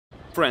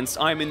Friends,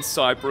 I'm in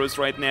Cyprus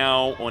right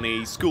now on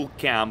a school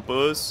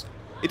campus.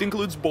 It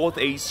includes both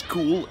a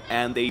school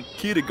and a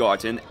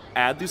kindergarten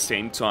at the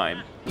same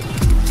time.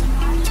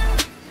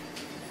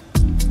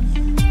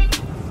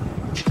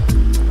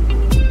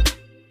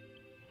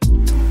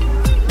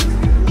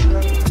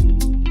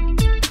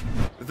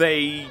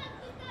 They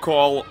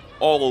call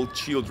all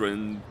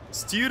children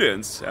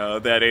students,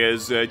 that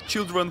is,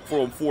 children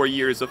from 4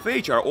 years of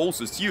age are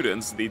also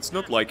students. It's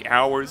not like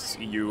ours,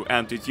 you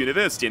entered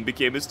university and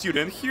became a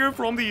student. Here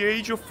from the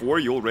age of 4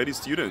 you're already a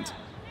student.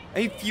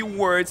 A few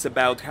words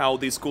about how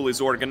this school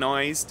is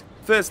organized.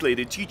 Firstly,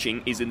 the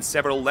teaching is in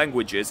several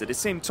languages at the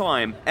same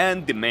time,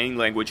 and the main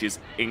language is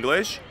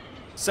English.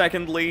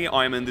 Secondly,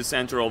 I'm in the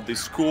center of the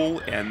school,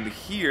 and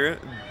here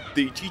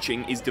the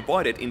teaching is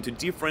divided into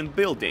different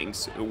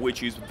buildings,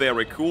 which is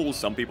very cool.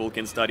 Some people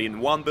can study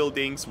in one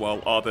building,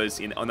 while others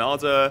in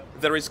another.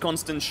 There is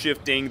constant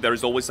shifting, there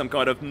is always some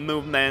kind of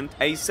movement.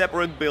 A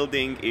separate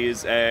building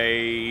is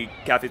a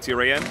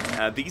cafeteria.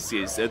 This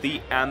is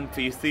the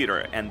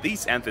amphitheater, and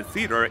this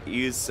amphitheater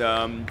is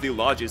the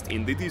largest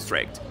in the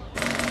district.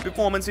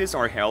 Performances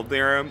are held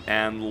there,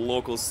 and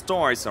local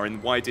stars are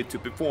invited to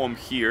perform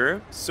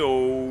here,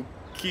 so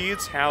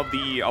kids have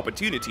the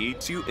opportunity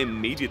to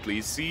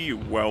immediately see,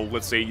 well,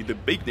 let's say, the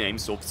big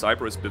names of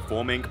Cyprus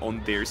performing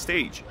on their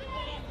stage.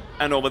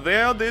 And over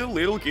there, the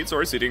little kids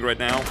are sitting right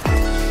now.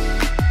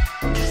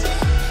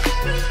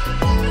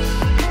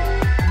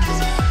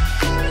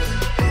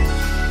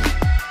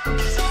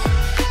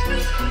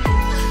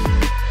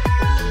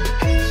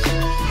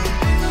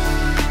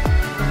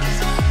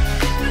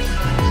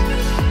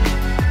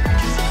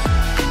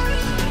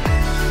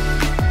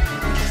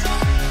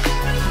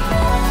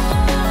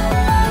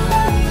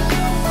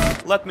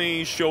 Let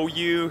me show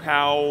you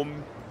how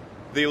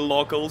the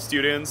local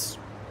students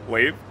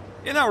live.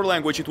 In our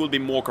language, it would be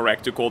more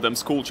correct to call them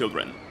school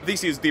children.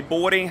 This is the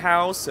boarding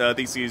house.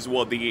 This is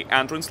what the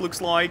entrance looks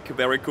like.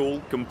 Very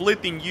cool.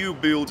 Completely new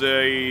build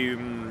a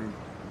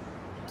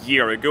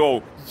year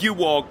ago. You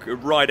walk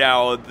right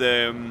out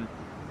the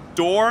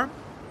door,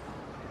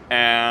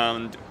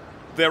 and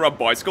there are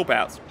bicycle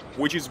paths,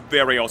 which is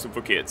very awesome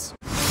for kids.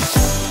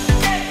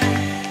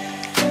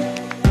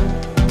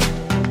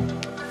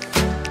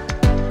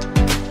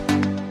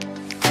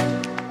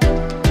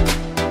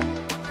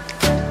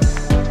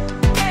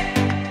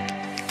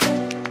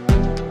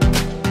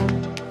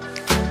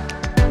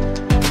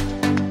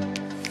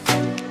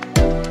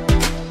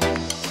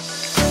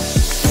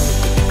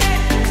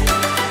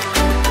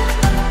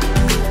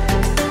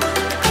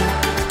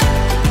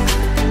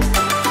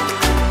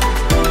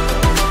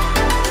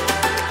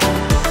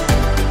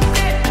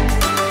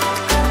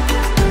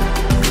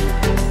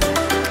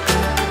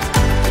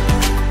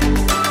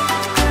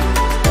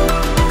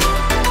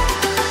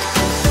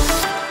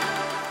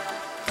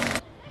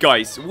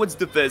 Guys, what's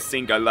the first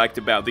thing I liked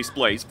about this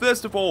place?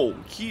 First of all,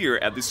 here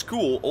at the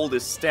school, all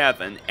the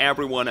staff and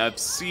everyone I've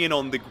seen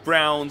on the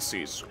grounds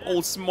is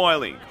all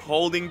smiling,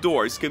 holding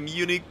doors,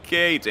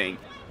 communicating.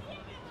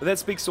 That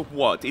speaks of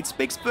what? It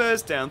speaks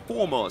first and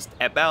foremost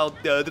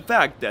about the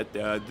fact that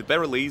at the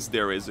very least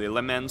there is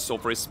elements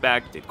of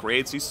respect. It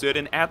creates a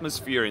certain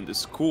atmosphere in the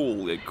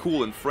school, a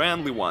cool and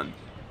friendly one.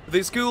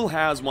 The school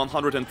has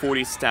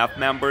 140 staff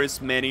members,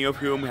 many of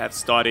whom have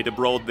studied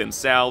abroad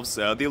themselves.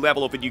 The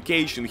level of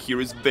education here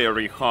is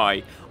very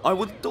high. I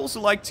would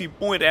also like to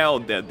point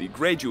out that the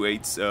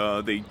graduates,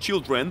 the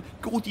children,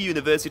 go to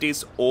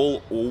universities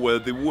all over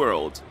the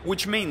world.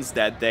 Which means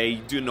that they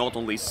do not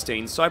only stay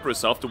in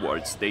Cyprus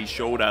afterwards, they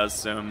showed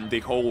us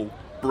the whole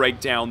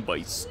breakdown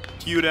by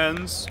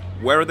students,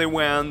 where they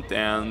went,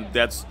 and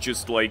that's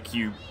just like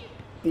you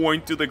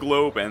point to the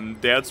globe,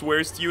 and that's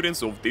where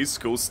students of this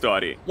school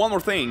study. One more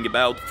thing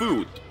about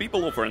food.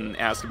 People often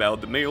ask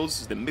about the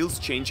meals. The meals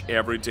change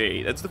every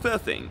day. That's the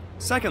first thing.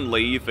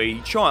 Secondly, if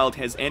a child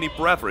has any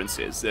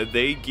preferences,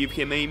 they give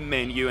him a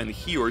menu and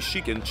he or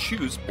she can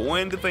choose,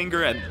 point the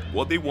finger at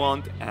what they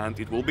want, and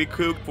it will be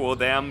cooked for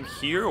them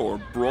here or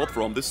brought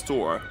from the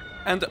store.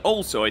 And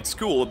also at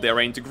school there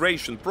are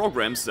integration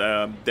programs,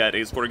 that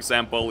is, for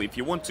example, if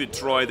you want to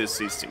try the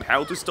system,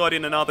 how to study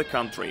in another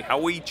country,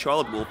 how a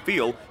child will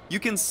feel, you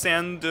can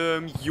send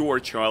your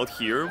child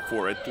here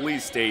for at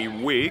least a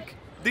week.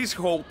 This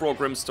whole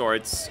program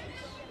starts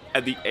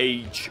at the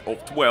age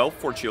of 12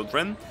 for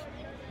children.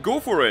 Go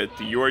for it,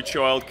 your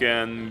child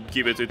can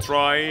give it a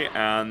try,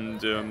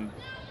 and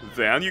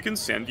then you can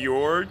send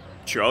your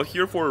child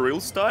here for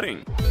real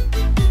studying.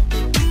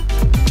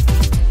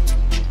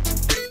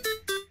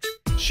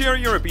 Share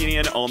your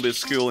opinion on this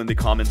school in the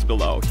comments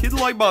below. Hit the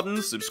like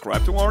button,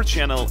 subscribe to our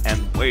channel,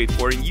 and wait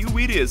for new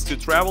videos to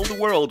travel the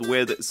world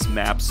with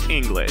Smapse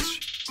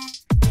English.